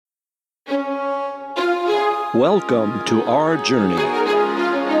Welcome to our journey.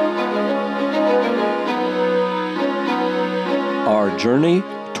 Our journey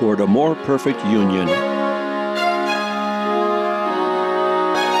toward a more perfect union.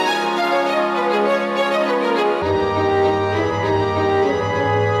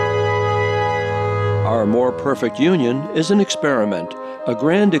 Our more perfect union is an experiment, a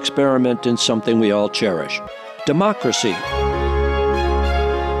grand experiment in something we all cherish, democracy.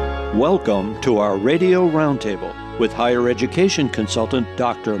 Welcome to our Radio Roundtable with higher education consultant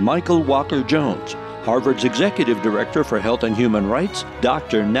Dr. Michael Walker-Jones, Harvard's Executive Director for Health and Human Rights,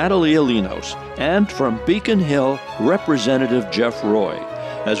 Dr. Natalia Linos, and from Beacon Hill, Representative Jeff Roy,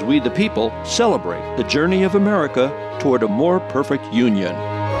 as we the people celebrate the journey of America toward a more perfect union.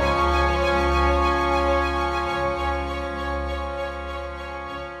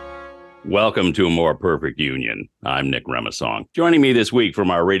 Welcome to a more perfect union. I'm Nick Remisong. Joining me this week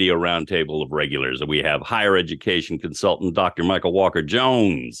from our Radio Roundtable of regulars, we have higher education consultant Dr. Michael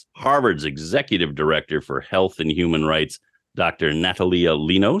Walker-Jones, Harvard's Executive Director for Health and Human Rights, Dr. Natalia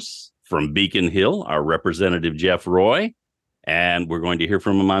Linos, from Beacon Hill, our Representative Jeff Roy, and we're going to hear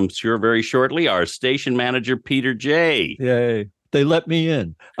from him, I'm sure, very shortly, our station manager, Peter J. Yay. They let me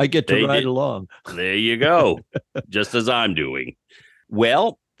in. I get to ride along. There you go, just as I'm doing.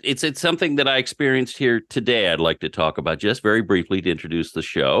 Well, it's something that I experienced here today I'd like to talk about just very briefly to introduce the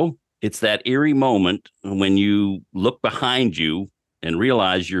show. It's that eerie moment when you look behind you and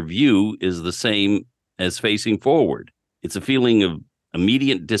realize your view is the same as facing forward. It's a feeling of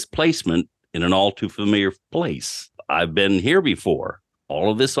immediate displacement in an all too familiar place. I've been here before.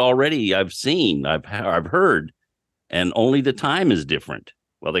 All of this already I've seen, I've heard, and only the time is different.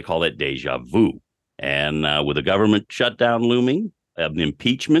 Well, they call that deja vu. And with a government shutdown looming, of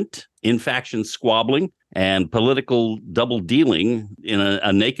impeachment, in-faction squabbling, and political double-dealing in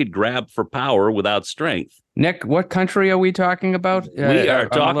a naked grab for power without strength. Nick, what country are we talking about? We are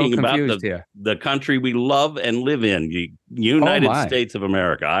talking about the country we love and live in, the United States of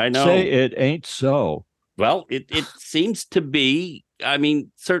America. I know. Say it ain't so. Well, it seems to be. I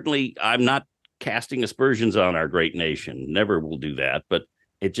mean, certainly I'm not casting aspersions on our great nation. Never will do that. But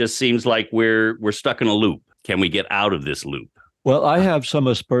it just seems like we're stuck in a loop. Can we get out of this loop? Well, I have some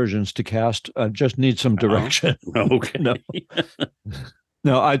aspersions to cast. I just need some direction. Okay.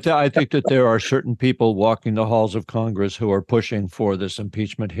 No, I think that there are certain people walking the halls of Congress who are pushing for this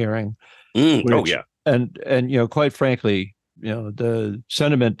impeachment hearing. And quite frankly, the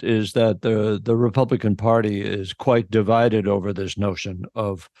sentiment is that the Republican Party is quite divided over this notion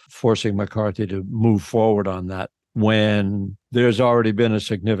of forcing McCarthy to move forward on that when there's already been a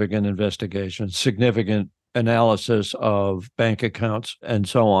significant investigation, significant analysis of bank accounts and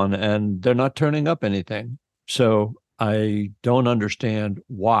so on, and they're not turning up anything. So I don't understand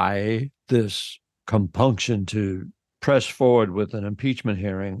why this compunction to press forward with an impeachment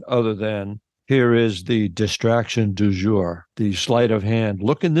hearing, other than here is the distraction du jour, the sleight of hand.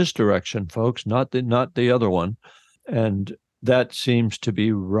 Look in this direction, folks, not the other one. And that seems to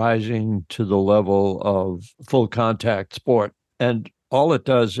be rising to the level of full contact sport. And all it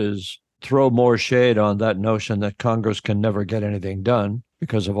does is throw more shade on that notion that Congress can never get anything done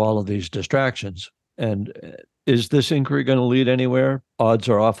because of all of these distractions. And is this inquiry going to lead anywhere? Odds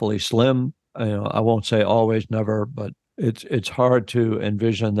are awfully slim. I won't say always, never, but it's hard to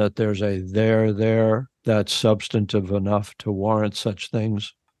envision that there's a there that's substantive enough to warrant such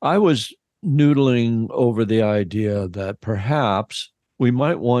things. I was noodling over the idea that perhaps we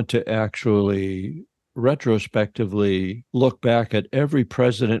might want to actually retrospectively look back at every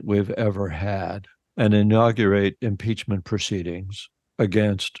president we've ever had and inaugurate impeachment proceedings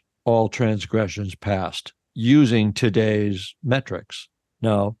against all transgressions past using today's metrics.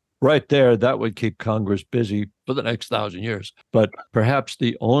 Now, right there, that would keep Congress busy for the next 1,000 years. But perhaps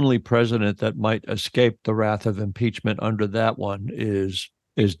the only president that might escape the wrath of impeachment under that one is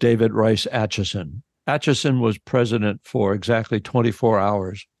David Rice Atchison. Atchison was president for exactly 24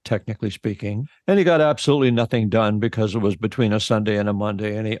 hours, technically speaking, and he got absolutely nothing done because it was between a Sunday and a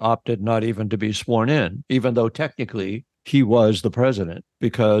Monday, and he opted not even to be sworn in, even though technically he was the president,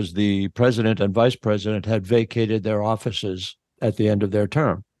 because the president and vice president had vacated their offices at the end of their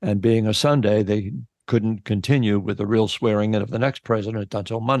term. And being a Sunday, they couldn't continue with the real swearing in of the next president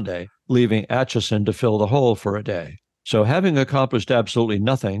until Monday, leaving Atchison to fill the hole for a day. So having accomplished absolutely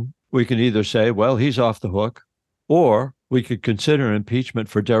nothing, we can either say, well, he's off the hook, or we could consider impeachment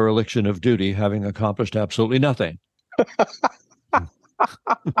for dereliction of duty, having accomplished absolutely nothing.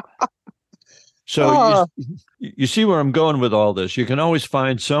 So you see where I'm going with all this. You can always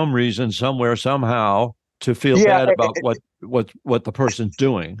find some reason somewhere, somehow, to feel bad about what the person's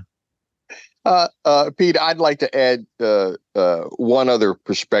doing. Pete, I'd like to add one other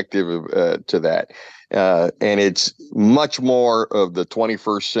perspective to that. And it's much more of the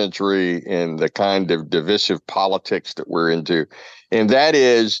 21st century and the kind of divisive politics that we're into. And that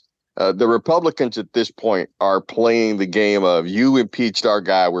is the Republicans at this point are playing the game of you impeached our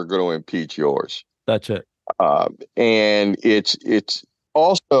guy, we're going to impeach yours. That's it. And it's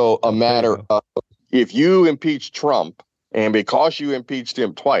also a matter of if you impeach Trump, and because you impeached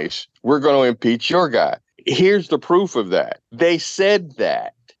him twice, we're going to impeach your guy. Here's the proof of that. They said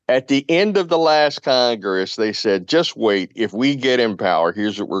that at the end of the last Congress. They said, just wait. If we get in power,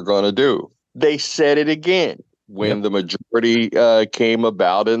 here's what we're going to do. They said it again when the majority came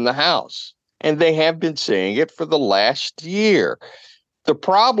about in the House. And they have been saying it for the last year. The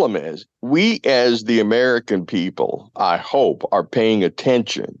problem is we, as the American people, I hope, are paying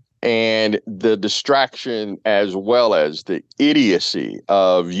attention. And the distraction as well as the idiocy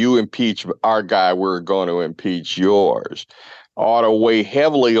of you impeach our guy, we're going to impeach yours, ought to weigh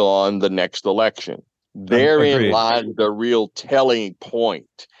heavily on the next election. Therein lies the real telling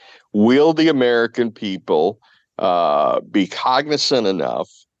point. Will the American people be cognizant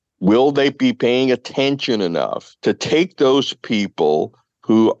enough? Will they be paying attention enough to take those people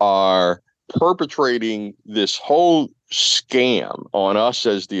who are perpetrating this whole scam on us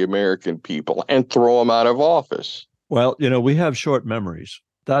as the American people and throw them out of office? Well, we have short memories.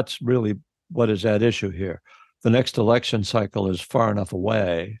 That's really what is at issue here. The next election cycle is far enough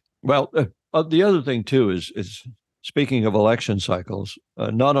away. Well, the other thing, too, is speaking of election cycles,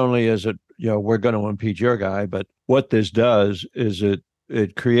 not only is it, we're going to impeach your guy, but what this does is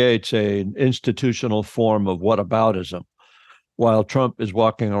it creates an institutional form of whataboutism. While Trump is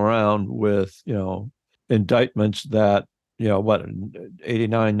walking around with, indictments that,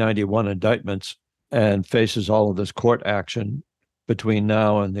 89, 91 indictments, and faces all of this court action between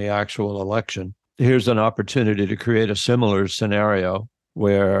now and the actual election. Here's an opportunity to create a similar scenario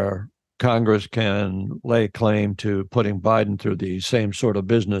where Congress can lay claim to putting Biden through the same sort of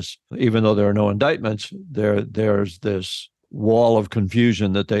business. Even though there are no indictments, there's this wall of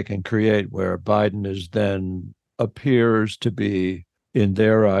confusion that they can create where Biden is then appears to be, in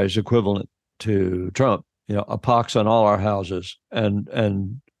their eyes, equivalent to Trump. A pox on all our houses.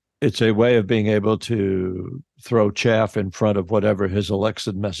 And it's a way of being able to throw chaff in front of whatever his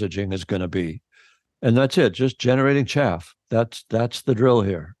elected messaging is going to be. And that's it, just generating chaff. That's the drill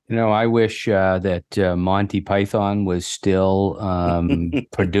here. I wish that Monty Python was still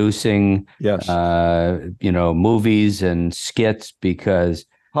producing, movies and skits, because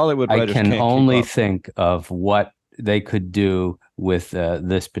Hollywood I can only think of what they could do with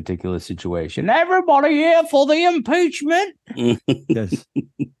this particular situation. Everybody here for the impeachment. Yes.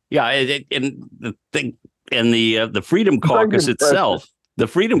 Yeah, and the thing, and the Freedom Caucus itself. The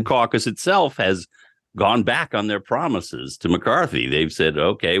Freedom Caucus itself has gone back on their promises to McCarthy. They've said,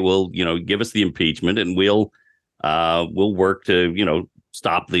 okay, well, give us the impeachment and we'll work to,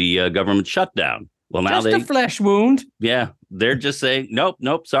 stop the government shutdown. Well, now just a flesh wound. Yeah, they're just saying,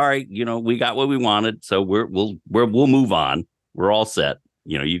 nope, sorry, we got what we wanted, so we'll move on. We're all set.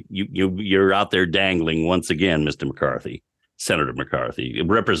 You're out there dangling once again, Mr. McCarthy, Senator McCarthy,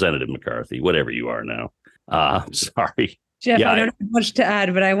 Representative McCarthy, whatever you are now. Sorry. Jeff, I don't have much to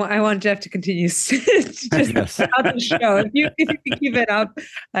add, but I want Jeff to continue just out the show. If you can keep it up,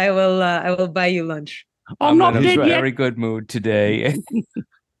 I will buy you lunch. I'm not in a very good mood today.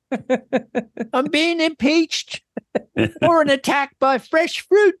 I'm being impeached for an attack by fresh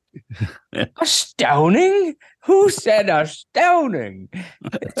fruit. Astounding? Who said astounding?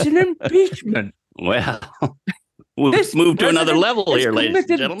 It's an impeachment. Well, we'll move to another level here, ladies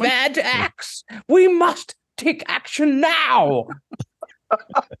and gentlemen. Bad acts. We must take action now.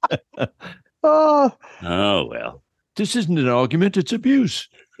 Oh, well. This isn't an argument, it's abuse.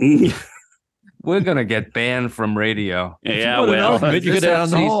 We're going to get banned from radio. Yeah, well. You could have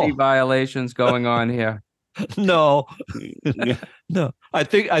FCC violations going on here. No. No. I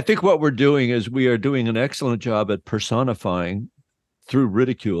think what we're doing is we are doing an excellent job at personifying through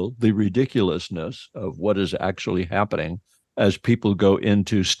ridicule the ridiculousness of what is actually happening as people go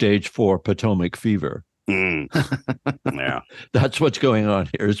into stage 4 Potomac fever. Yeah. That's what's going on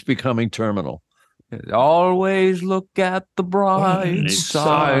here. It's becoming terminal. Always look at the bright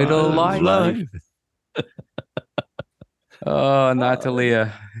side of life. Oh,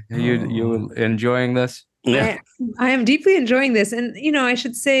 Natalia, you enjoying this? Yeah. I am deeply enjoying this. And, I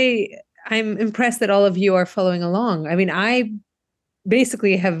should say I'm impressed that all of you are following along. I mean, I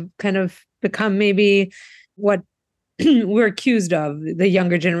basically have kind of become maybe what we're accused of, the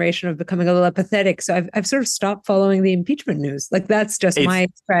younger generation, of becoming a little apathetic. So I've sort of stopped following the impeachment news. Like, that's just my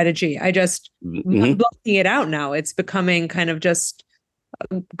strategy. I'm blocking it out now. It's becoming kind of just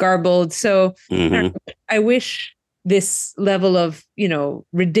garbled. So I wish this level of,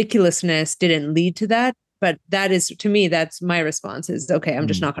 ridiculousness didn't lead to that. But that is, to me, that's my response is, okay, I'm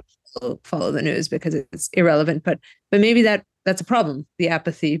just not going to follow the news because it's irrelevant. But maybe that's a problem, the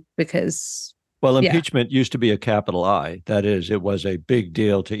apathy, because... Well, impeachment used to be a capital I. That is, it was a big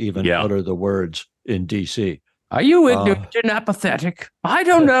deal to even utter the words in D.C. Are you ignorant and apathetic? I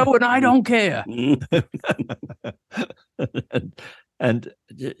don't know, and I don't care. and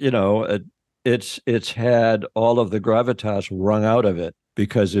it's had all of the gravitas wrung out of it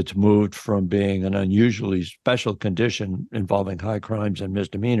because it's moved from being an unusually special condition involving high crimes and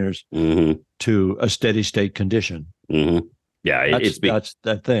misdemeanors to a steady state condition. Yeah, that's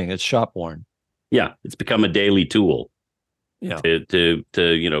that thing. It's shop worn. Yeah, it's become a daily tool. Yeah, to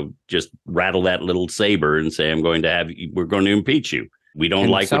just rattle that little saber and say, we're going to impeach you. We don't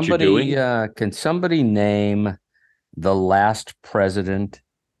like what you're doing. Can somebody name the last president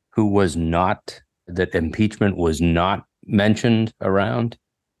who was not, that impeachment was not mentioned around?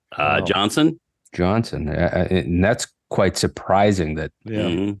 Johnson. And that's quite surprising that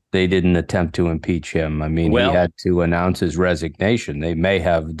they didn't attempt to impeach him. I mean, he had to announce his resignation. They may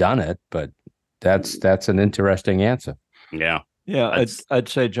have done it, but that's an interesting answer. Yeah. I'd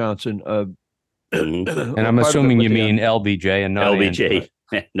say Johnson. And I'm assuming you mean LBJ and not LBJ.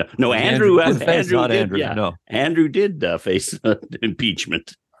 Andrew. No, Andrew. No, Andrew did face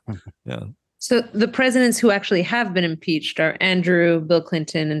impeachment. Yeah. So the presidents who actually have been impeached are Andrew, Bill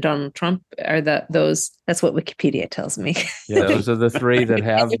Clinton, and Donald Trump. Those? That's what Wikipedia tells me. Yeah, those are the three that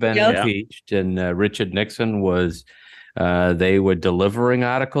have been impeached. And Richard Nixon was. They were delivering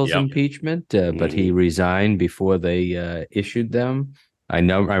articles of impeachment, but he resigned before they issued them. I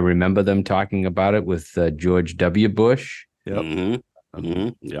remember them talking about it with George W. Bush. Yep.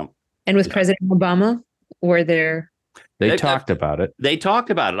 And with President Obama, were there? They talked about it. They talked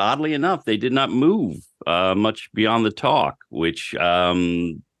about it. Oddly enough, they did not move much beyond the talk, which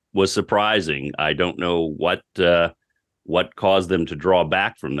was surprising. I don't know what caused them to draw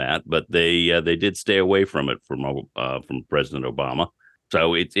back from that, but they did stay away from it from President Obama.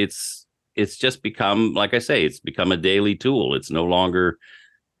 So it's just become, like I say, it's become a daily tool. It's no longer,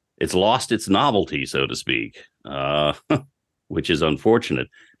 it's lost its novelty, so to speak, which is unfortunate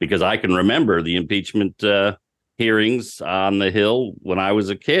because I can remember the impeachment hearings on the Hill when I was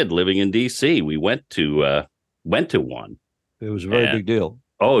a kid living in D.C. We went to one. It was a very big deal.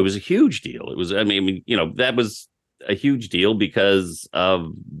 Oh, it was a huge deal. It was, that was a huge deal because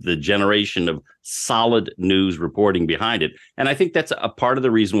of the generation of solid news reporting behind it. And I think that's a part of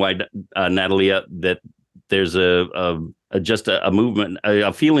the reason why, Natalia, that there's just a movement,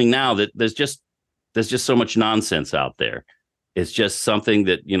 a feeling now that there's just so much nonsense out there. It's just something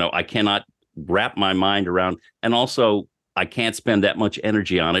that, I cannot wrap my mind around. And also I can't spend that much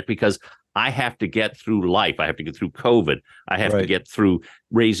energy on it because I have to get through life. I have to get through COVID. I have to get through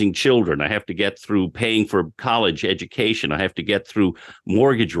raising children. I have to get through paying for college education. I have to get through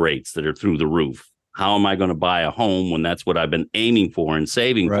mortgage rates that are through the roof. How am I going to buy a home when that's what I've been aiming for and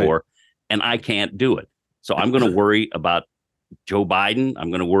saving for? And I can't do it. So I'm going to worry about Joe Biden.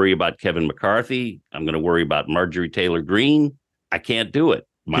 I'm going to worry about Kevin McCarthy. I'm going to worry about Marjorie Taylor Greene. I can't do it.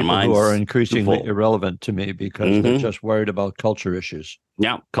 My mind are increasingly irrelevant to me because they're just worried about culture issues.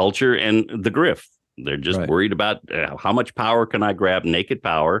 Yeah, culture and the grift. They're just worried about how much power can I grab, naked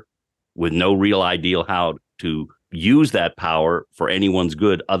power, with no real ideal how to use that power for anyone's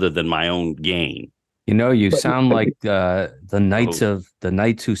good other than my own gain. You sound like the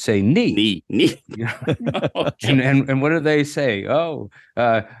knights who say "knee." And what do they say?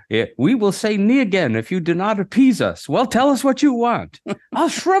 We will say "knee" again if you do not appease us. Well, tell us what you want. A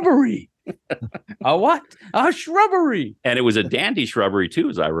shrubbery. A what? A shrubbery. And it was a dandy shrubbery too,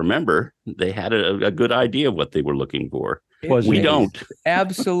 as I remember. They had a good idea of what they were looking for. We don't.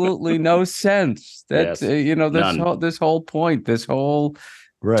 Absolutely no sense. That this whole point, this whole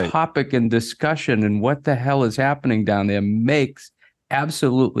topic and discussion and what the hell is happening down there makes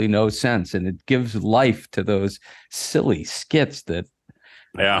absolutely no sense. And it gives life to those silly skits that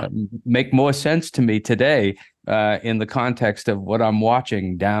make more sense to me today in the context of what I'm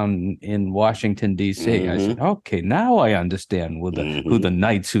watching down in Washington, D.C. I said, okay, now I understand who the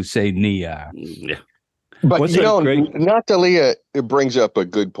knights who say "knee" are. Yeah. But, Natalia brings up a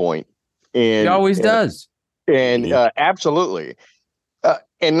good point. And, she always does. And absolutely.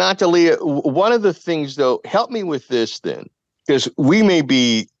 And Natalia, one of the things, though, help me with this then, because we may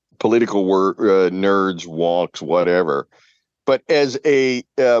be political nerds, wonks, whatever. But as a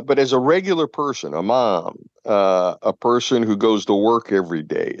regular person, a mom, a person who goes to work every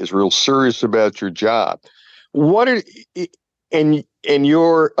day, is real serious about your job. And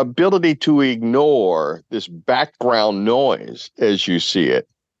your ability to ignore this background noise as you see it.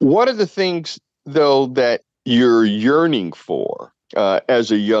 What are the things, though, that you're yearning for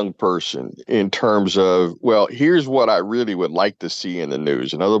as a young person in terms of, well, here's what I really would like to see in the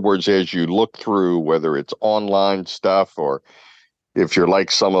news? In other words, as you look through, whether it's online stuff or if you're like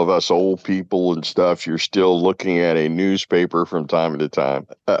some of us old people and stuff, you're still looking at a newspaper from time to time.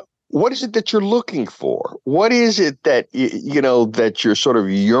 What is it that you're looking for? What is it that, that you're sort of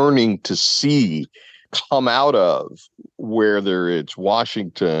yearning to see come out of, whether it's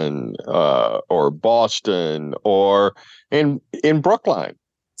Washington or Boston or in Brookline?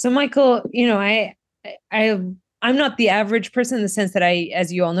 So, Michael, I'm not the average person in the sense that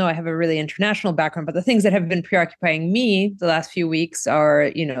as you all know, I have a really international background, but the things that have been preoccupying me the last few weeks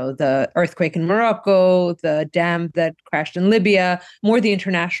are, the earthquake in Morocco, the dam that crashed in Libya, more the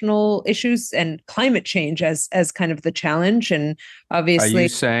international issues and climate change as kind of the challenge. And obviously— Are you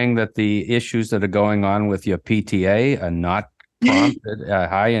saying that the issues that are going on with your PTA are not prompted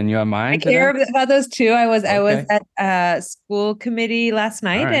high in your mind? I care about those too. I was at school committee last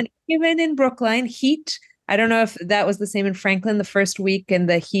night, and even in Brookline, heat. I don't know if that was the same in Franklin the first week, and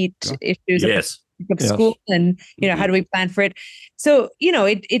the heat issues of school, and how do we plan for it? So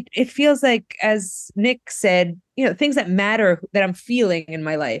it feels like, as Nick said, things that matter that I'm feeling in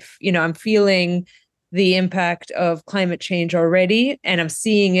my life. I'm feeling the impact of climate change already, and I'm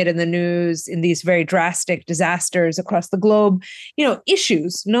seeing it in the news in these very drastic disasters across the globe.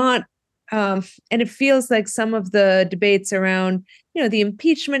 Issues, not and it feels like some of the debates around the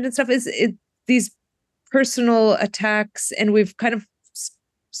impeachment and stuff is these personal attacks, and we've kind of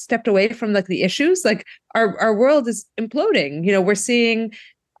stepped away from the issues. Like our world is imploding. We're seeing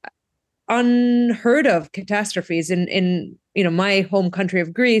unheard of catastrophes in my home country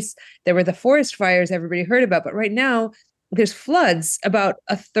of Greece. There were the forest fires everybody heard about, but right now there's floods. About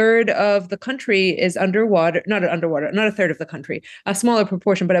a third of the country is underwater. Not a third of the country, a smaller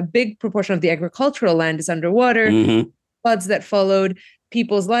proportion, but a big proportion of the agricultural land is underwater. Floods that followed,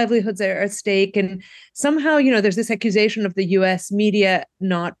 people's livelihoods are at stake. And somehow, there's this accusation of the US media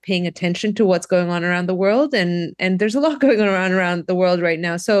not paying attention to what's going on around the world. And there's a lot going on around the world right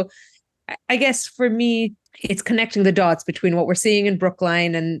now. So I guess for me, it's connecting the dots between what we're seeing in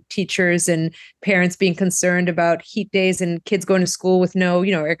Brookline and teachers and parents being concerned about heat days and kids going to school with no,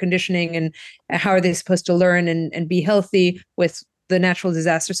 air conditioning, and how are they supposed to learn and be healthy with the natural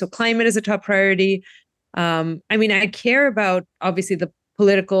disaster. So climate is a top priority. I care about, obviously, the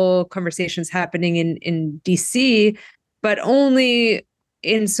political conversations happening in DC, but only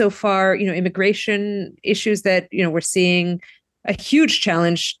insofar, immigration issues that, we're seeing a huge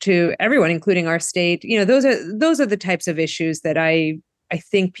challenge to everyone, including our state. Those are the types of issues that I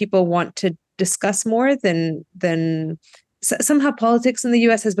think people want to discuss more than somehow politics in the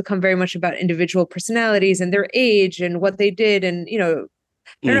US has become very much about individual personalities and their age and what they did. And,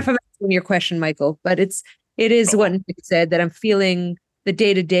 I don't know if I'm answering your question, Michael, but it is what Nick said, that I'm feeling the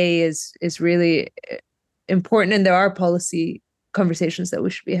day-to-day is really important, and there are policy conversations that we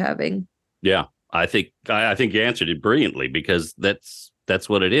should be having. Yeah, I think you answered it brilliantly, because that's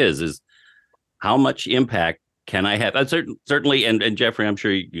what it is how much impact can I have? Certainly, and Jeffrey, I'm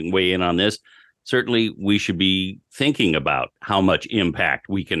sure you can weigh in on this. Certainly, we should be thinking about how much impact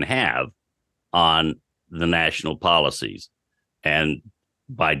we can have on the national policies, and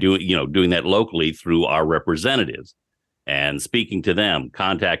by doing that locally through our representatives and speaking to them,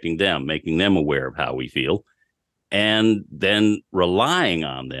 contacting them, making them aware of how we feel, and then relying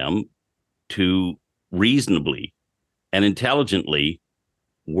on them to reasonably and intelligently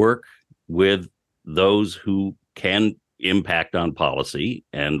work with those who can impact on policy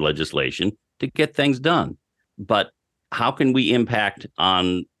and legislation to get things done. But how can we impact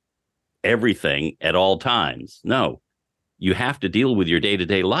on everything at all times? No. You have to deal with your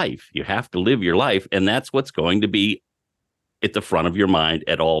day-to-day life. You have to live your life, and that's what's going to be at the front of your mind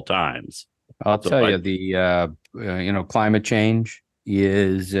at all times. I'll tell you, the climate change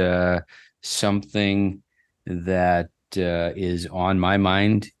is something that is on my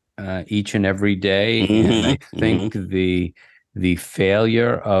mind each and every day. And I think the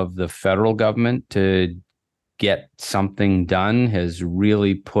failure of the federal government to get something done has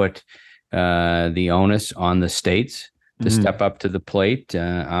really put the onus on the states to step up to the plate.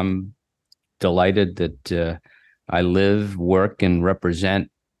 I'm delighted that I live, work, and represent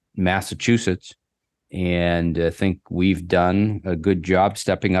Massachusetts. And I think we've done a good job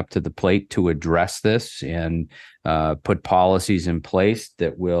stepping up to the plate to address this and put policies in place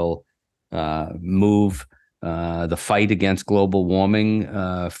that will move the fight against global warming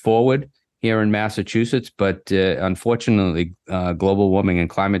forward here in Massachusetts. But unfortunately, global warming and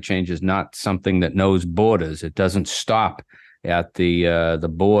climate change is not something that knows borders. It doesn't stop at the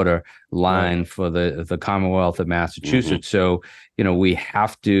border line for the Commonwealth of Massachusetts. So, we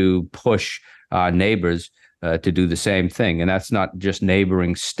have to push our neighbors to do the same thing. And that's not just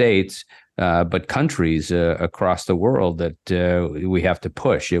neighboring states, but countries across the world that we have to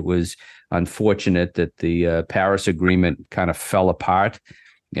push. It was unfortunate that the Paris Agreement kind of fell apart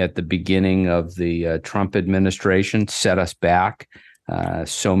at the beginning of the Trump administration, set us back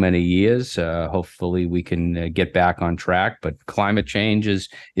so many years. Hopefully we can get back on track, but climate change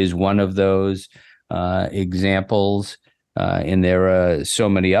is one of those examples. And there are so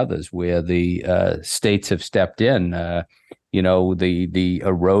many others where the states have stepped in. The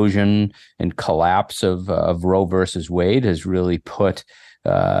erosion and collapse of Roe versus Wade has really put,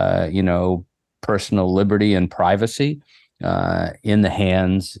 personal liberty and privacy in the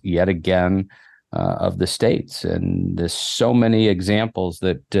hands yet again of the states. And there's so many examples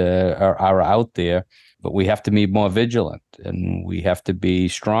that are out there, but we have to be more vigilant and we have to be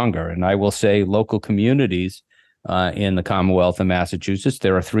stronger. And I will say local communities in the Commonwealth of Massachusetts,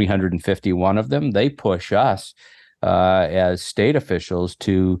 there are 351 of them. They push us as state officials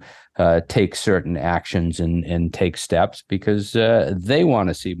to take certain actions and take steps because they want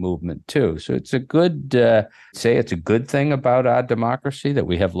to see movement too. So it's a good it's a good thing about our democracy that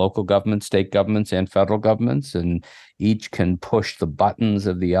we have local governments, state governments, and federal governments, and each can push the buttons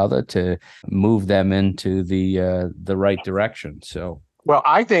of the other to move them into the right direction. So. Well,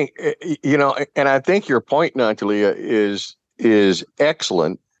 I think, and I think your point, Natalia, is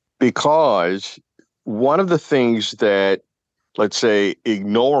excellent because one of the things that, let's say,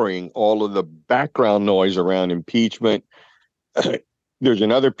 ignoring all of the background noise around impeachment, there's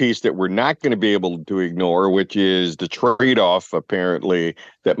another piece that we're not going to be able to ignore, which is the trade-off, apparently,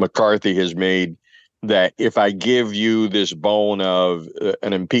 that McCarthy has made, that if I give you this bone of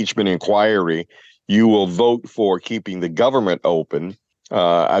an impeachment inquiry, you will vote for keeping the government open.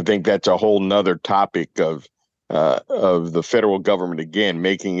 I think that's a whole nother topic of the federal government, again,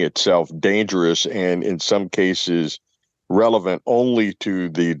 making itself dangerous and in some cases relevant only to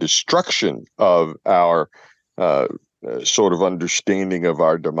the destruction of our sort of understanding of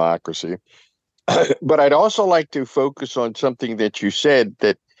our democracy. But I'd also like to focus on something that you said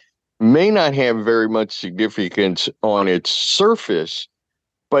that may not have very much significance on its surface,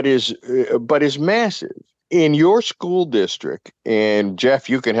 but is massive. In your school district, and Jeff,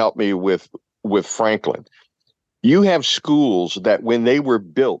 you can help me with Franklin, you have schools that when they were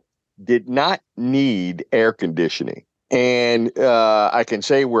built did not need air conditioning. And I can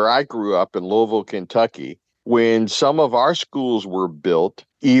say where I grew up in Louisville, Kentucky, when some of our schools were built,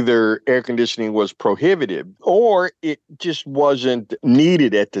 either air conditioning was prohibited or it just wasn't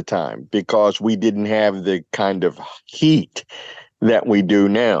needed at the time because we didn't have the kind of heat that we do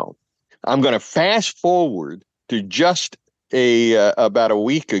now. I'm going to fast forward to just about a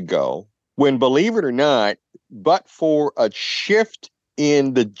week ago when, believe it or not, but for a shift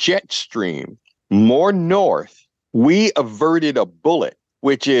in the jet stream more north, we averted a bullet,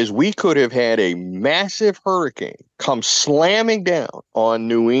 which is we could have had a massive hurricane come slamming down on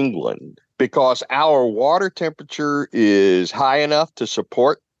New England because our water temperature is high enough to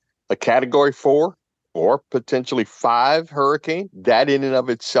support a Category 4 or potentially 5 hurricane. That in and of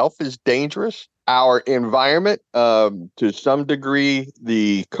itself is dangerous. Our environment, to some degree,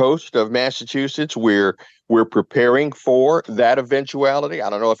 the coast of Massachusetts, we're preparing for that eventuality. I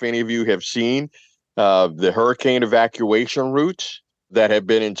don't know if any of you have seen the hurricane evacuation routes that have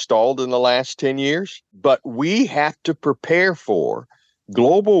been installed in the last 10 years. But we have to prepare for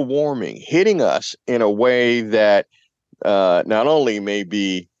global warming hitting us in a way that not only may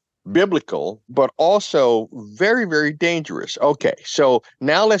be biblical, but also very, very dangerous. Okay, so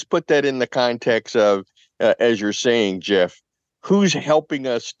now let's put that in the context of, as you're saying, Jeff, who's helping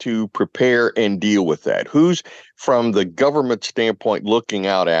us to prepare and deal with that? Who's, from the government standpoint, looking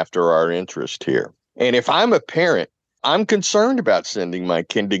out after our interest here? And if I'm a parent, I'm concerned about sending my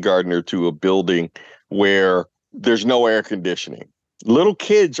kindergartner to a building where there's no air conditioning. Little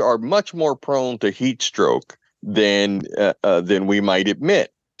kids are much more prone to heat stroke than we might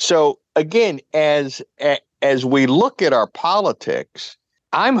admit. So again, as we look at our politics,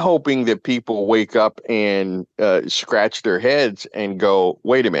 I'm hoping that people wake up and scratch their heads and go,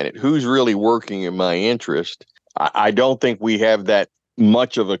 wait a minute, who's really working in my interest? I don't think we have that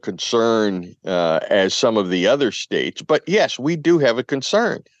much of a concern as some of the other states. But yes, we do have a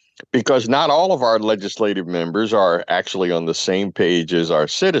concern because not all of our legislative members are actually on the same page as our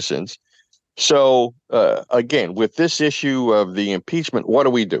citizens. So again, with this issue of the impeachment, what do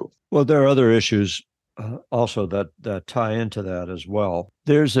we do? Well, there are other issues also that tie into that as well.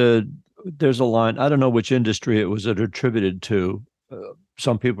 There's a line, I don't know which industry it was attributed to.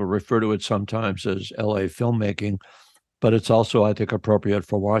 Some people refer to it sometimes as LA filmmaking, but it's also, I think, appropriate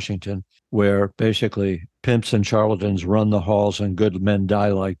for Washington, where basically pimps and charlatans run the halls and good men die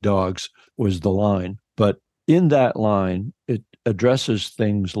like dogs was the line. But in that line, it addresses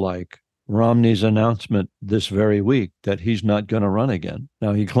things like Romney's announcement this very week that he's not going to run again.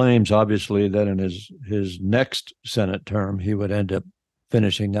 Now, he claims, obviously, that in his next Senate term, he would end up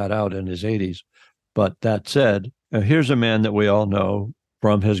finishing that out in his 80s. But that said, here's a man that we all know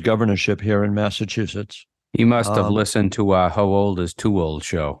from his governorship here in Massachusetts. He must have listened to How Old is Too Old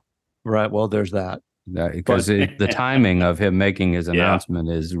show. Right. Well, there's that. Because the timing of him making his announcement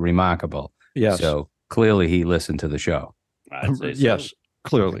is remarkable. Yes. So clearly he listened to the show. Yes,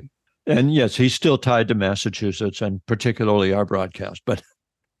 clearly. And yes, he's still tied to Massachusetts and particularly our broadcast. But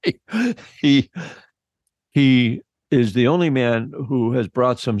he is the only man who has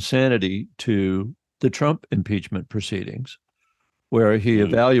brought some sanity to the Trump impeachment proceedings, where he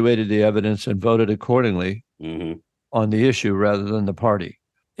evaluated the evidence and voted accordingly on the issue rather than the party.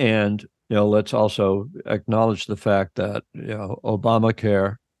 And, let's also acknowledge the fact that,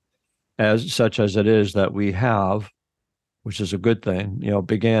 Obamacare, as such as it is that we have, which is a good thing,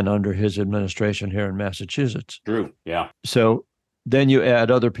 began under his administration here in Massachusetts. True. Yeah. So then you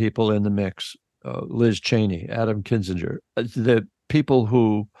add other people in the mix, Liz Cheney, Adam Kinzinger, the people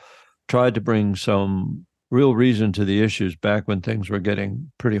who tried to bring some real reason to the issues back when things were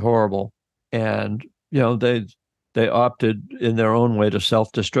getting pretty horrible. And, they opted in their own way to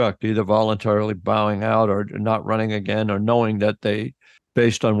self-destruct, either voluntarily bowing out or not running again, or knowing that they,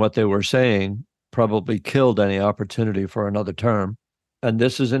 based on what they were saying, probably killed any opportunity for another term. And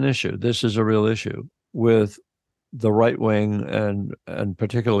this is an issue. This is a real issue with the right wing and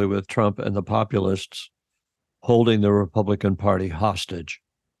particularly with Trump and the populists holding the Republican Party hostage.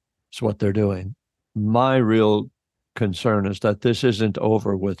 It's what they're doing. My real concern is that this isn't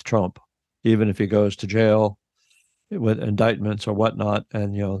over with Trump, even if he goes to jail with indictments or whatnot.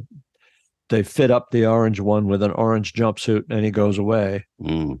 And, they fit up the orange one with an orange jumpsuit and he goes away.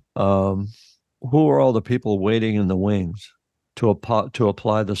 Who are all the people waiting in the wings to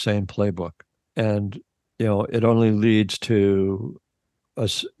apply the same playbook? And, it only leads to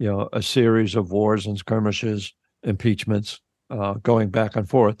a series of wars and skirmishes, impeachments, going back and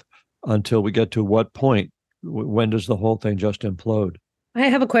forth until we get to what point, when does the whole thing just implode? I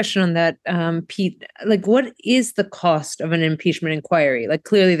have a question on that, Pete. Like, what is the cost of an impeachment inquiry? Like,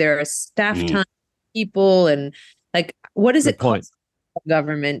 clearly there are staff time people, and like, what does it cost the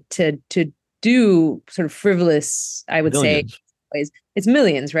government to do sort of frivolous, I would say, ways? It's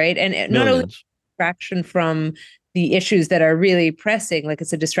millions, right? And not only distraction from the issues that are really pressing, like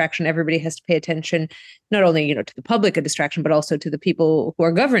it's a distraction. Everybody has to pay attention, not only, to the public, a distraction, but also to the people who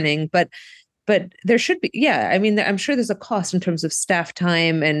are governing. But there should be, I mean, I'm sure there's a cost in terms of staff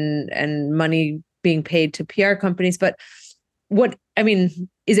time and money being paid to PR companies. But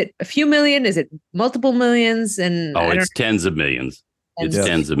is it a few million? Is it multiple millions? And it's tens of millions. It's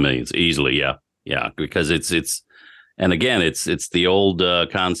tens of millions easily. Yeah. Yeah. Because it's, and again, it's the old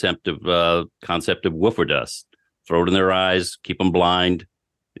concept of woofer dust. Throw it in their eyes, keep them blind,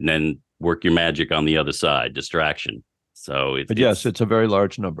 and then work your magic on the other side, distraction. So it's a very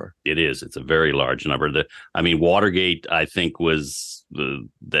large number. It is. It's a very large number. Watergate, I think, was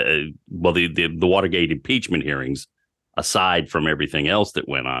the Watergate impeachment hearings, aside from everything else that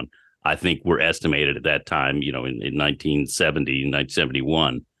went on, I think were estimated at that time, in 1970,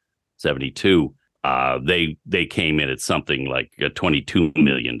 1971, 72. They came in at something like $22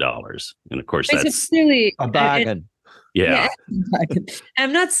 million. And of course, that's really a bargain. Yeah.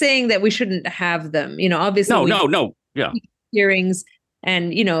 I'm not saying that we shouldn't have them, obviously. No. Yeah. Hearings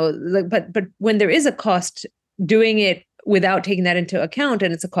and, but when there is a cost doing it without taking that into account,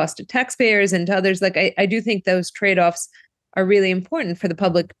 and it's a cost to taxpayers and to others, like I do think those trade-offs are really important for the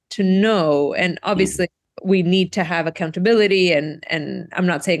public to know. And obviously we need to have accountability, and I'm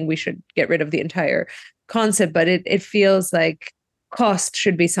not saying we should get rid of the entire concept, but it feels like cost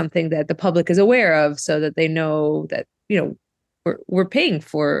should be something that the public is aware of, so that they know that, we're paying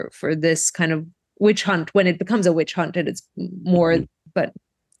for this kind of witch hunt when it becomes a witch hunt and it's more, but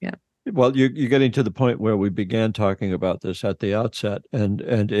yeah. Well, you're getting to the point where we began talking about this at the outset, and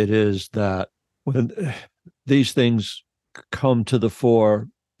it is that when these things come to the fore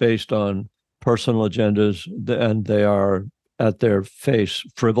based on personal agendas, and they are at their face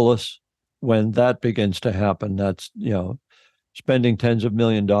frivolous. When that begins to happen, that's, spending tens of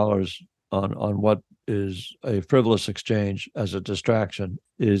 $millions on what is a frivolous exchange as a distraction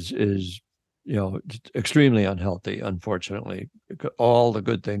is extremely unhealthy. Unfortunately, all the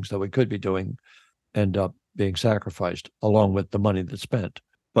good things that we could be doing end up being sacrificed along with the money that's spent.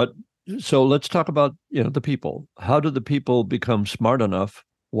 But so let's talk about, the people. How do the people become smart enough,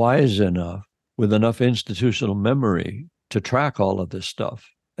 wise enough, with enough institutional memory to track all of this stuff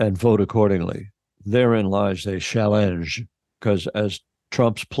and vote accordingly? Therein lies a challenge, because as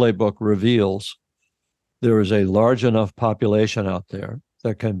Trump's playbook reveals, there is a large enough population out there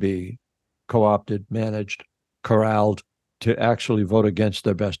that can be co-opted, managed, corralled to actually vote against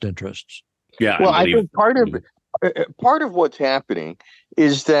their best interests. Yeah. Well, I think part of what's happening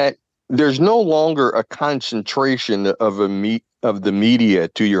is that there's no longer a concentration of the media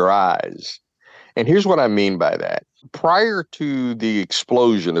to your eyes. And here's what I mean by that. Prior to the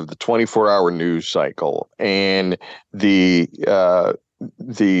explosion of the 24-hour news cycle and the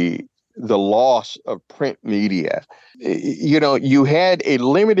loss of print media, you had a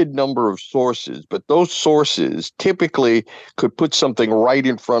limited number of sources, but those sources typically could put something right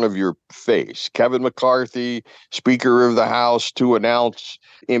in front of your face. Kevin McCarthy, Speaker of the House, to announce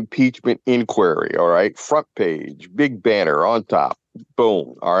impeachment inquiry. All right. Front page, big banner on top.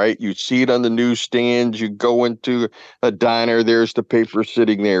 Boom. All right. You see it on the newsstands. You go into a diner. There's the paper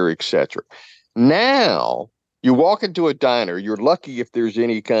sitting there, etc. Now, you walk into a diner, you're lucky if there's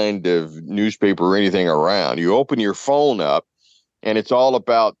any kind of newspaper or anything around. You open your phone up, and it's all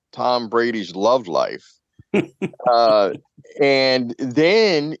about Tom Brady's love life. And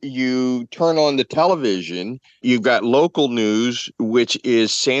then you turn on the television, you've got local news, which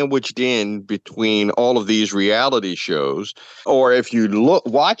is sandwiched in between all of these reality shows. Or if you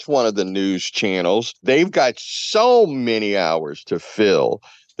watch one of the news channels, they've got so many hours to fill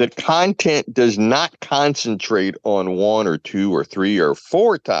that content does not concentrate on one or two or three or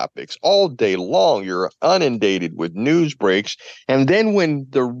four topics all day long. You're inundated with news breaks. And then when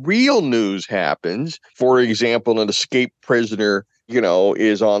the real news happens, for example, an escaped prisoner,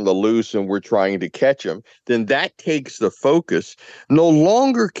 is on the loose and we're trying to catch him, then that takes the focus. No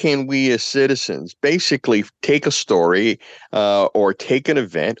longer can we as citizens basically take a story or take an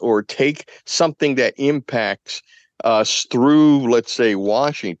event or take something that impacts us through, let's say,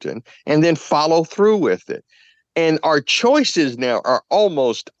 Washington, and then follow through with it. And our choices now are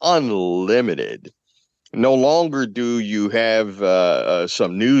almost unlimited. No longer do you have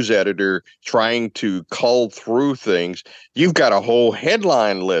some news editor trying to cull through things. You've got a whole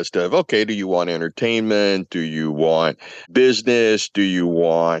headline list of, okay, do you want entertainment? Do you want business? Do you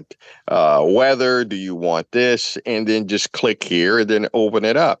want weather? Do you want this? And then just click here and then open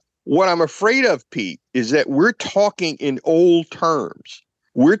it up. What I'm afraid of, Pete, is that we're talking in old terms.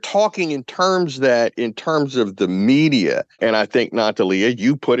 We're talking in terms of the media, and I think, Natalia,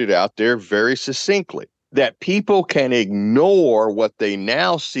 you put it out there very succinctly, that people can ignore what they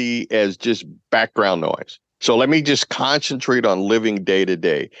now see as just background noise. So let me just concentrate on living day to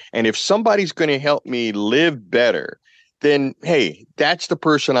day. And if somebody's going to help me live better, then, hey, that's the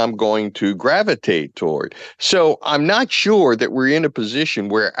person I'm going to gravitate toward. So I'm not sure that we're in a position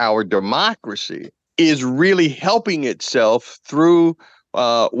where our democracy is really helping itself through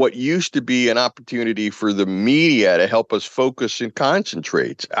what used to be an opportunity for the media to help us focus and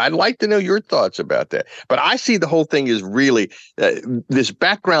concentrate. I'd like to know your thoughts about that. But I see the whole thing as really, this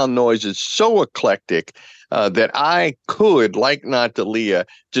background noise is so eclectic that I could, like Natalia,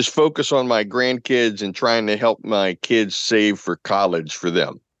 just focus on my grandkids and trying to help my kids save for college for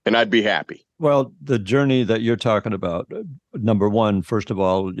them. And I'd be happy. Well, the journey that you're talking about, number one, first of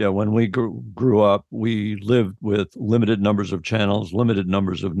all, when we grew up, we lived with limited numbers of channels, limited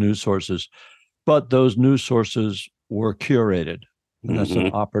numbers of news sources, but those news sources were curated. And that's an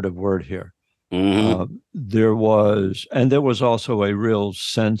operative word here. There was also a real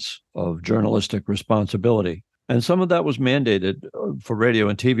sense of journalistic responsibility. And some of that was mandated for radio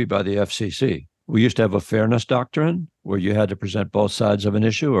and TV by the FCC. We used to have a fairness doctrine where you had to present both sides of an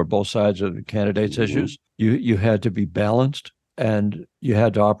issue or both sides of the candidate's issues. You had to be balanced, and you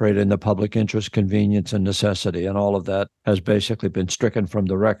had to operate in the public interest, convenience, and necessity. And all of that has basically been stricken from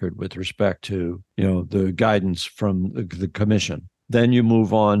the record with respect to, the guidance from the commission. Then you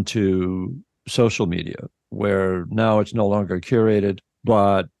move on to social media, where now it's no longer curated,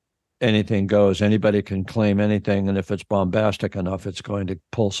 but anything goes. Anybody can claim anything, and if it's bombastic enough, it's going to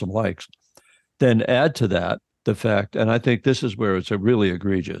pull some likes. Then add to that the fact, and I think this is where it's really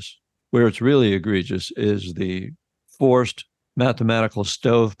egregious. Where it's really egregious is the forced mathematical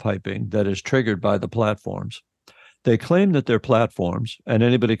stovepiping that is triggered by the platforms. They claim that they're platforms and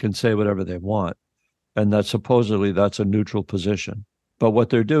anybody can say whatever they want, and that supposedly that's a neutral position. But what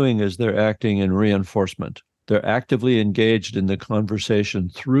they're doing is they're acting in reinforcement. They're actively engaged in the conversation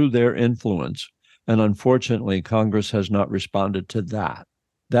through their influence. And unfortunately, Congress has not responded to that.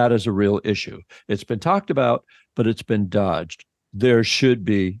 That is a real issue. It's been talked about, but it's been dodged. There should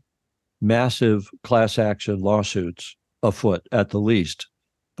be massive class action lawsuits afoot at the least,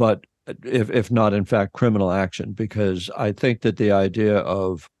 but if not, in fact, criminal action, because I think that the idea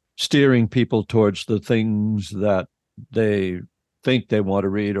of steering people towards the things that they think they want to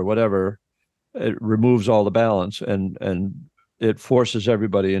read or whatever, it removes all the balance and it forces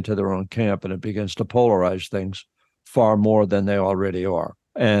everybody into their own camp, and it begins to polarize things far more than they already are.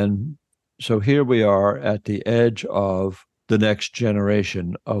 And so here we are at the edge of the next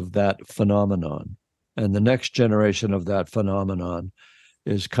generation of that phenomenon. And the next generation of that phenomenon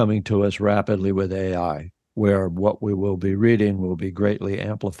is coming to us rapidly with AI, where what we will be reading will be greatly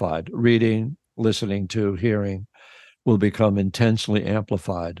amplified. Reading, listening to, hearing will become intensely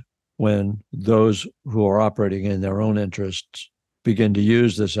amplified when those who are operating in their own interests begin to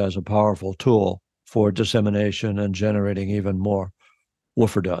use this as a powerful tool for dissemination and generating even more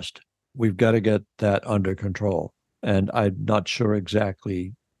woofer dust. We've got to get that under control. And I'm not sure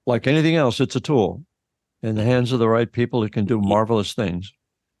exactly, like anything else, it's a tool. In the hands of the right people, it can do marvelous things.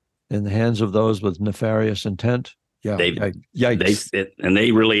 In the hands of those with nefarious intent, yikes.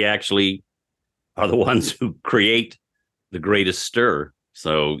 They really actually are the ones who create the greatest stir.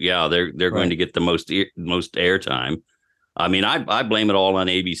 So yeah, they're going to get the most airtime. I mean, I blame it all on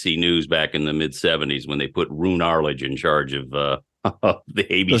ABC News back in the mid '70s when they put Roone Arledge in charge of the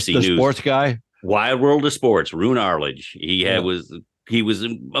ABC News. The sports guy. Wild World of Sports. Roone Arledge. He was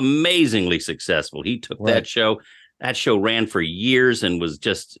amazingly successful. He took that show. That show ran for years and was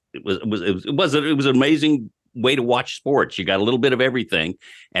just it was an amazing way to watch sports. You got a little bit of everything,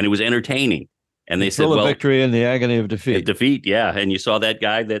 and it was entertaining. And they said, "Well, victory in the agony of defeat." Defeat, yeah. And you saw that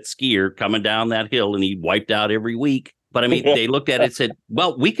guy, that skier, coming down that hill, and he wiped out every week. But I mean, they looked at it and said,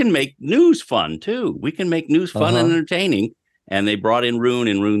 "Well, we can make news fun too. We can make news fun and entertaining." And they brought in Roone,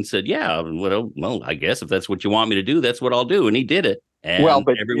 and Roone said, "Yeah, well, I guess if that's what you want me to do, that's what I'll do." And he did it, and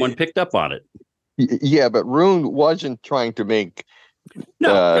everyone picked up on it. Yeah, but Roone wasn't trying to make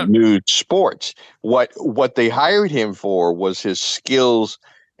news sports. What they hired him for was his skills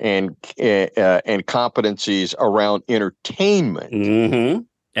and competencies around entertainment. Mm-hmm.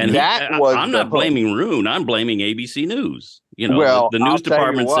 And I'm not blaming Roone. I'm blaming ABC News. The news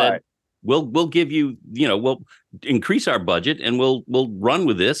department said, "We'll give you, we'll increase our budget and we'll run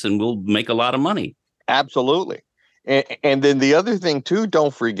with this and we'll make a lot of money." Absolutely. And then the other thing too,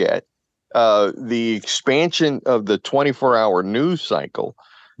 don't forget, the expansion of the 24-hour news cycle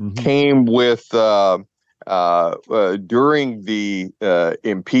came with during the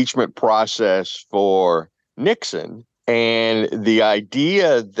impeachment process for Nixon, and the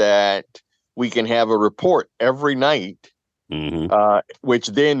idea that we can have a report every night, which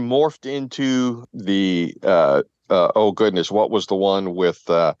then morphed into the what was the one with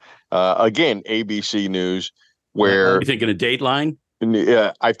again ABC News, where you thinking of Dateline?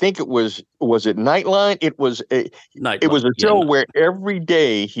 I think it was it Nightline? It was a show where every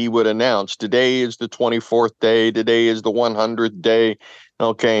day he would announce, today is the 24th day, today is the 100th day.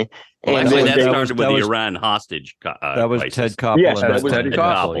 Okay. Well, and actually, that started with the Iran hostage. That was crisis. Ted Koppel. Yes, that was Ted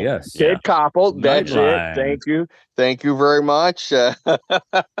Koppel. Yes, Ted Koppel. That's it. Thank you very much. That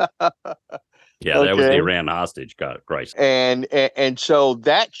was the Iran hostage crisis. And so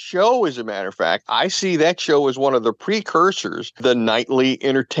that show, as a matter of fact, I see that show as one of the precursors, the nightly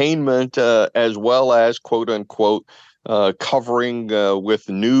entertainment, as well as quote unquote covering with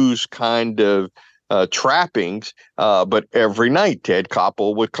news kind of trappings. But every night Ted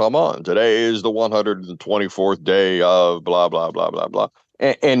Koppel would come on. Today is the 124th day of blah, blah, blah, blah, blah.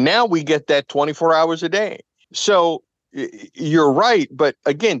 And now we get that 24 hours a day. So you're right. But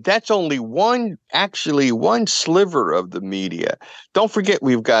again, that's only one sliver of the media. Don't forget,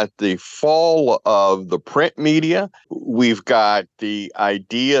 we've got the fall of the print media. We've got the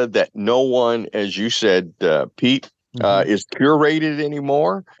idea that no one, as you said, Pete, is curated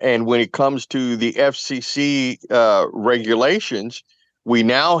anymore. And when it comes to the FCC regulations, we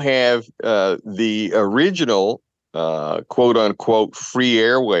now have the original quote unquote free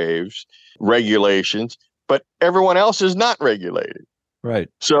airwaves regulations, but everyone else is not regulated. Right.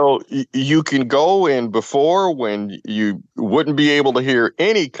 So you can go in before, when you wouldn't be able to hear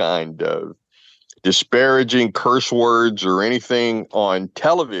any kind of disparaging curse words or anything on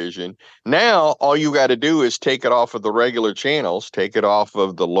television. Now, all you got to do is take it off of the regular channels, take it off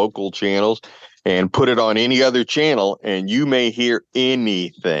of the local channels, and put it on any other channel, and you may hear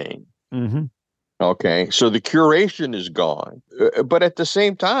anything. Mm-hmm. Okay, so the curation is gone, but at the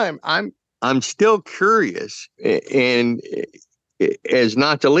same time, I'm still curious, and as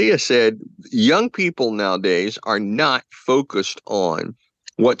Natalia said, young people nowadays are not focused on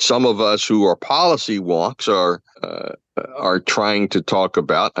what some of us who are policy wonks are trying to talk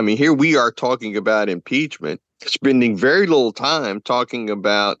about. I mean, here we are talking about impeachment, spending very little time talking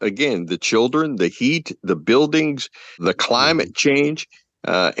about, again, the children, the heat, the buildings, the climate change,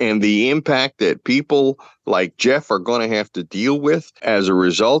 and the impact that people like Jeff are going to have to deal with as a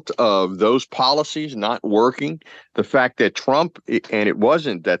result of those policies not working. The fact that Trump, and it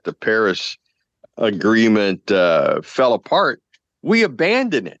wasn't that the Paris Agreement fell apart, we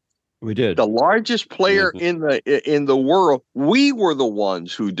abandoned it. We did. The largest player in the world, we were the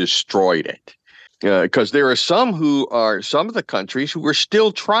ones who destroyed it. Because there are some of the countries who are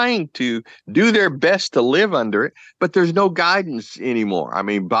still trying to do their best to live under it, but there's no guidance anymore. I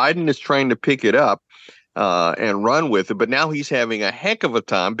mean, Biden is trying to pick it up and run with it, but now he's having a heck of a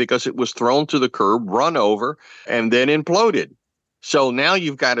time because it was thrown to the curb, run over, and then imploded. So now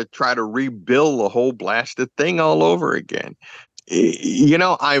you've got to try to rebuild the whole blasted thing all over again. You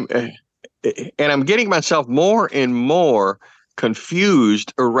know, I'm getting myself more and more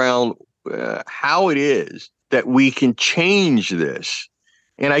confused around how it is that we can change this.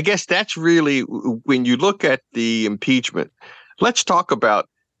 And I guess that's really, when you look at the impeachment, let's talk about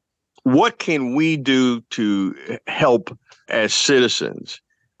what can we do to help as citizens?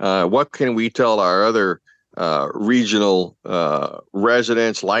 What can we tell our other regional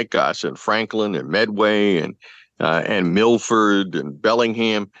residents like us in Franklin and Medway and Milford and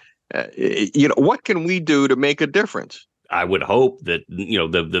Bellingham? What can we do to make a difference? I would hope that,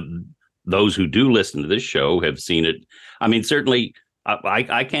 those who do listen to this show have seen it. I mean, certainly,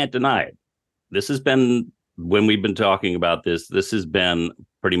 I can't deny it. This has been, when we've been talking about this has been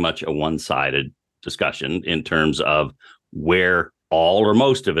pretty much a one-sided discussion in terms of where all or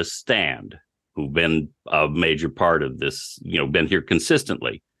most of us stand, who've been a major part of this, been here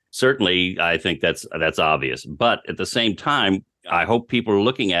consistently. Certainly, I think that's obvious. But at the same time, I hope people are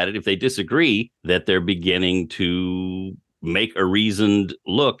looking at it, if they disagree, that they're beginning to make a reasoned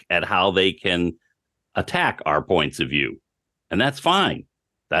look at how they can attack our points of view. And that's fine.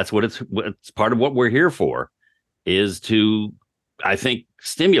 That's it's part of what we're here for, is to, I think,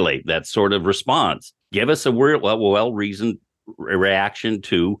 stimulate that sort of response. Give us a well-reasoned reaction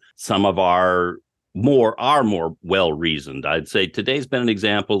to some of our more well-reasoned. I'd say today's been an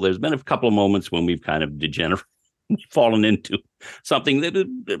example. There's been a couple of moments when we've kind of fallen into something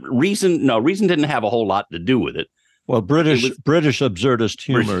that reason didn't have a whole lot to do with it. Well, British absurdist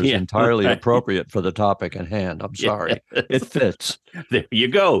humor is entirely appropriate for the topic at hand. I'm sorry. Yes. It fits. There you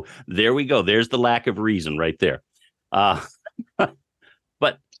go. There we go. There's the lack of reason right there. But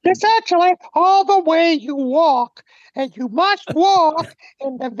it's actually all the way you walk, and you must walk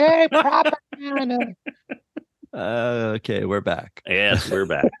in the very proper manner. Okay, we're back. Yes, we're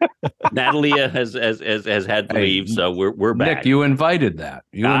back. Natalia has had to leave, so we're back. Nick, you invited that.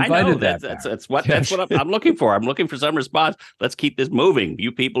 That's what I'm looking for. I'm looking for some response. Let's keep this moving.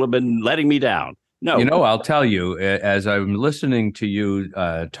 You people have been letting me down. No, I'll tell you, as I'm listening to you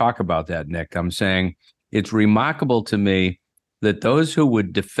talk about that, Nick, I'm saying it's remarkable to me that those who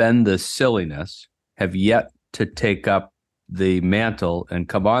would defend the silliness have yet to take up the mantle and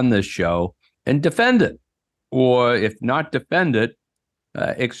come on this show and defend it. Or if not defend it,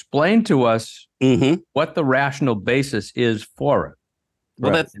 explain to us what the rational basis is for it.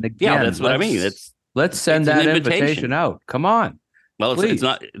 Well, that's what I mean. Let's send that invitation out. Come on. Well,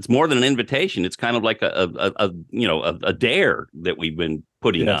 it's more than an invitation. It's kind of like a dare that we've been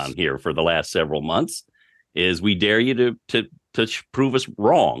putting on here for the last several months. Is we dare you to prove us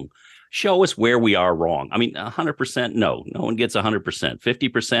wrong. Show us where we are wrong. I mean, 100%. No one gets 100%.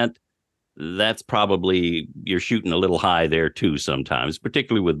 50%. That's probably, you're shooting a little high there too sometimes,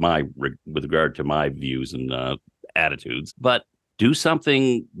 particularly with regard to my views and attitudes. But do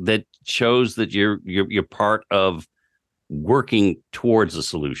something that shows that you're part of working towards a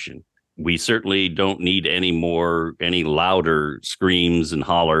solution. We certainly don't need any louder screams and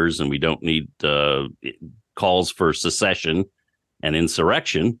hollers, and we don't need calls for secession and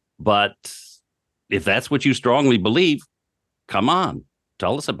insurrection. But if that's what you strongly believe, come on.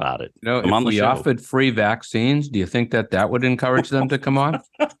 Tell us about it. If we offered free vaccines, do you think that would encourage them to come on?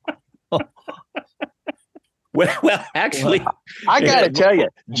 Well, actually, I got to tell you,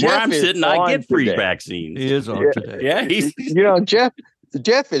 where I'm sitting, I get free vaccines. He is on today. Yeah,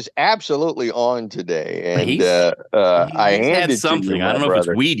 Jeff is absolutely on today, and he's I handed something. You, I don't know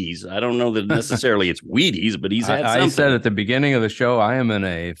brother. if it's Wheaties. I don't know that necessarily it's Wheaties, but he's had something. I said at the beginning of the show, I am in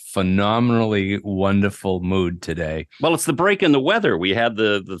a phenomenally wonderful mood today. Well, it's the break in the weather. We had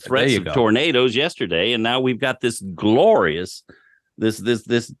the threats of tornadoes yesterday, and now we've got this glorious, this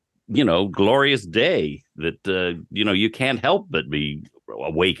glorious day that you can't help but be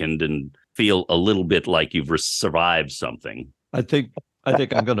awakened and feel a little bit like you've survived something. I think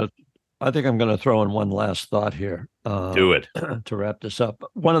I'm gonna throw in one last thought here. Do it to wrap this up.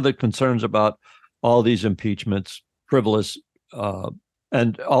 One of the concerns about all these impeachments, frivolous,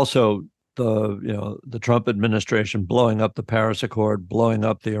 and also the Trump administration blowing up the Paris Accord, blowing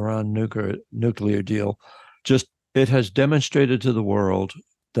up the Iran nuclear deal, it has demonstrated to the world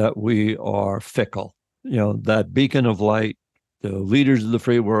that we are fickle. That beacon of light, the leaders of the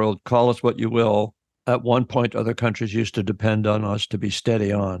free world, call us what you will. At one point, other countries used to depend on us to be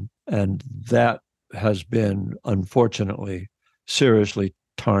steady on. And that has been, unfortunately, seriously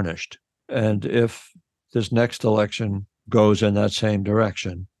tarnished. And if this next election goes in that same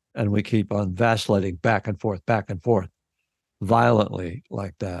direction, and we keep on vacillating back and forth, violently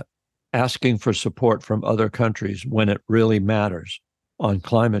like that, asking for support from other countries when it really matters on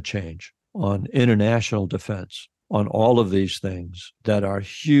climate change, on international defense, on all of these things that are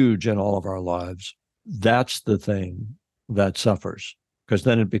huge in all of our lives, that's the thing that suffers, because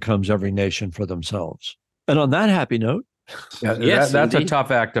then it becomes every nation for themselves. And on that happy note, that's a tough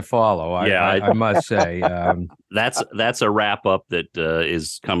act to follow. I must say, that's a wrap up that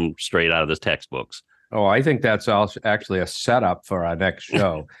is come straight out of the textbooks. Oh, I think that's actually a setup for our next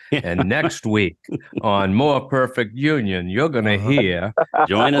show. And next week on More Perfect Union, you're going to hear.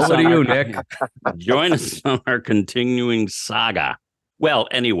 Join us. Over to you, Nick. Join us on our continuing saga. Well,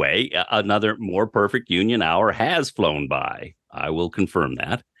 anyway, another More Perfect Union hour has flown by. I will confirm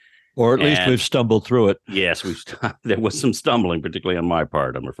that. Or at least we've stumbled through it. Yes, there was some stumbling, particularly on my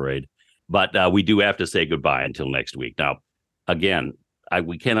part, I'm afraid. But we do have to say goodbye until next week. Now, again,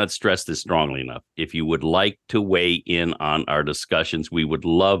 we cannot stress this strongly enough. If you would like to weigh in on our discussions, we would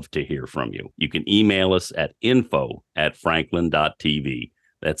love to hear from you. You can email us at info@franklin.tv.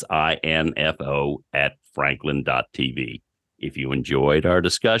 That's info@franklin.tv. If you enjoyed our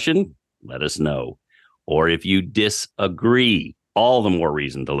discussion, let us know. Or if you disagree, all the more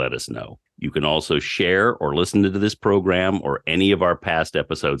reason to let us know. You can also share or listen to this program or any of our past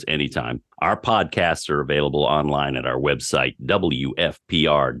episodes anytime. Our podcasts are available online at our website, wfpr.fm.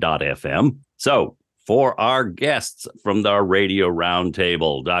 So for our guests from our radio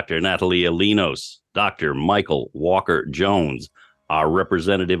roundtable, Dr. Natalia Linos, Dr. Michael Walker-Jones, our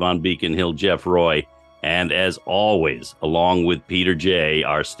representative on Beacon Hill, Jeff Roy, and as always, along with Peter J.,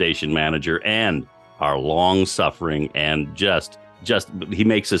 our station manager, and our long-suffering and just he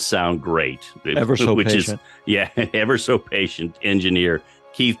makes us sound great. Ever so patient. Ever so patient engineer,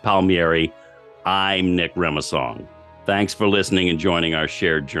 Keith Palmieri. I'm Nick Remasong. Thanks for listening and joining our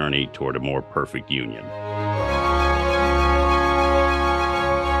shared journey toward a more perfect union.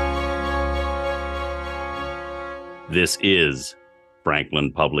 This is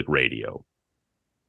Franklin Public Radio.